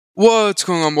What's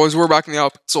going on, boys? We're back in the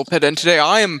hypixel pit, and today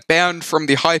I am banned from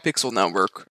the hypixel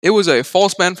network. It was a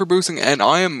false ban for boosting, and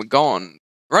I am gone.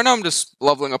 Right now I'm just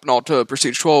leveling up and all to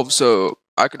Prestige 12, so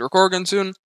I could record again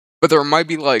soon, but there might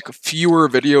be, fewer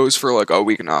videos for, a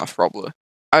week and a half, probably.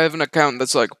 I have an account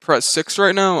that's, Press 6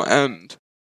 right now, and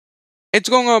it's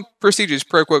going up Prestiges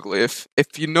pretty quickly, if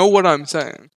you know what I'm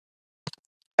saying.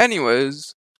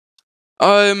 Anyways,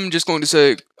 I'm just going to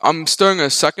say, I'm starting a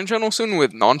second channel soon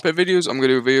with non-pit videos. I'm going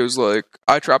to do videos like,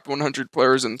 I trapped 100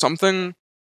 players in something,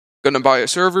 gonna buy a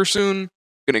server soon,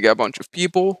 gonna get a bunch of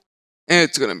people, and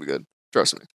it's gonna be good,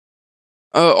 trust me.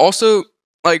 Also,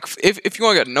 if you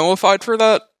want to get notified for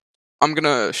that, I'm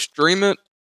gonna stream it,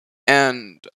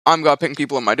 and I'm gonna ping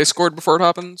people in my Discord before it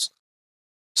happens.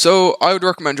 So, I would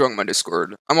recommend joining my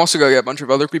Discord. I'm also gonna get a bunch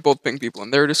of other people to ping people in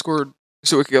their Discord,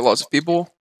 so we can get lots of people.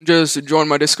 Just join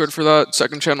my Discord for that,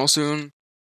 second channel soon.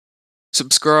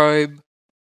 Subscribe.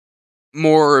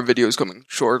 More videos coming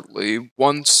shortly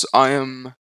once I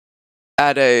am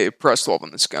at a Press 12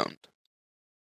 on this account.